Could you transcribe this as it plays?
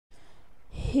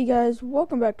Hey guys,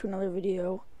 welcome back to another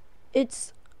video.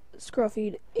 It's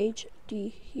Scruffy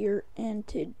HD here, and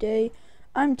today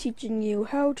I'm teaching you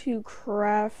how to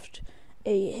craft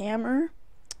a hammer,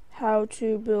 how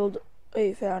to build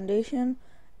a foundation,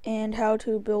 and how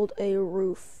to build a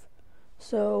roof.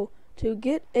 So to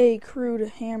get a crude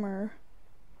hammer,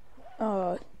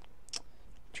 what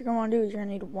you're gonna want to do is you're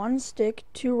gonna need one stick,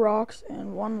 2 rocks,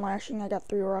 and 1 lashing. I got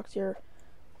 3 rocks here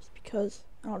just because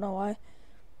I don't know why.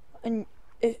 And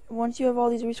once you have all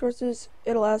these resources,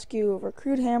 it'll ask you for a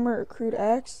crude hammer or crude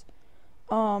axe.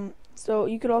 So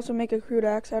you could also make a crude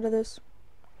axe out of this,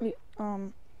 or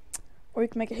you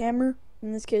can make a hammer.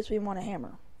 In this case, we want a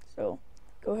hammer. So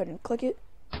go ahead and click it.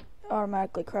 It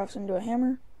automatically crafts into a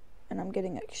hammer, and I'm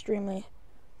getting extreme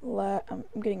lag, and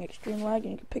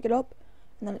you can pick it up,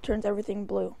 and then it turns everything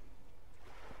blue.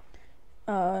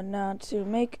 Now to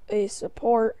make a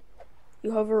support,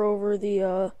 you hover over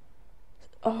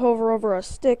a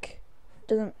stick,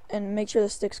 and make sure the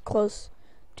stick's close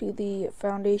to the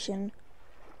foundation.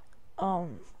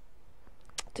 To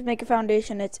make a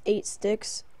foundation, it's 8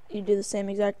 sticks. You do the same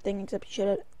exact thing, except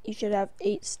you should have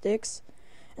 8 sticks,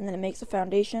 and then it makes a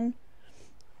foundation.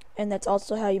 And that's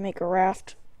also how you make a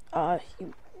raft.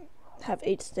 You have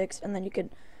 8 sticks, and then you could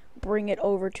bring it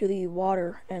over to the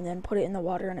water, and then put it in the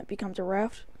water, and it becomes a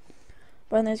raft.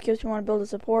 But in this case, you want to build a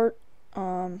support.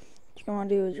 What you're going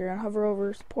to do is you're going to hover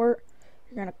over support,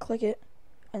 you're going to click it,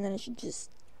 and then it should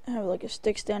just have like a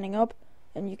stick standing up,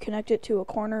 and you connect it to a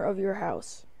corner of your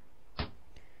house.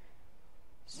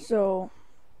 So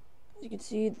you can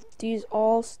see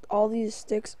all these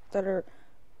sticks that are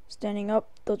standing up,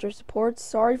 those are supports.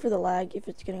 Sorry for the lag if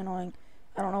it's getting annoying.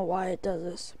 I don't know why it does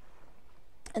this.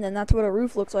 And then that's what a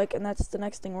roof looks like, and that's the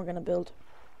next thing we're going to build.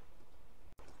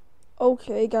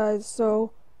 Okay guys,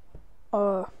 so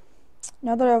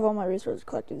now that I have all my resources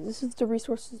collected, this is the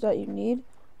resources that you need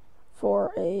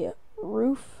for a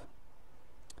roof.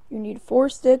 You need 4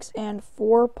 sticks and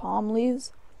 4 palm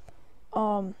leaves.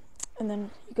 And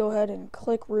then you go ahead and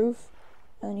click roof,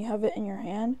 and then you have it in your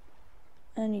hand,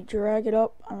 and you drag it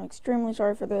up. I'm extremely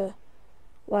sorry for the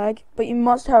lag, but you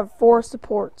must have 4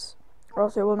 supports, or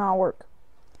else it will not work.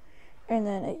 And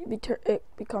then it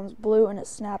becomes blue, and it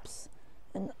snaps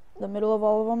in the middle of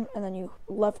all of them, and then you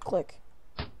left click,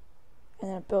 and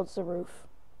then it builds the roof.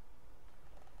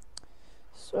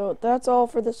 So that's all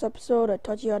for this episode. I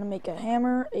taught you how to make a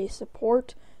hammer, a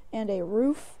support, and a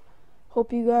roof.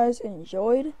 Hope you guys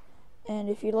enjoyed, and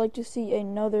if you'd like to see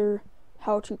another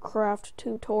how to craft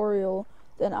tutorial,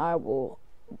 then I will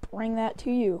bring that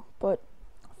to you. But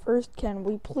first, can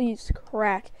we please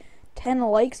crack 10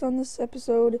 likes on this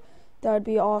episode? That would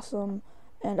be awesome.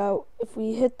 And if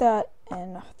we hit that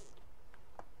in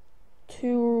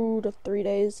 2 to 3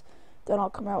 days, then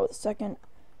I'll come out with a second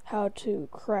how to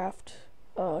craft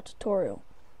tutorial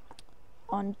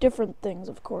on different things,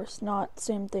 of course, not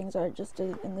same things I just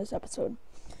did in this episode.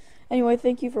 Anyway,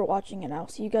 thank you for watching, and I'll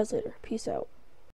see you guys later. Peace out.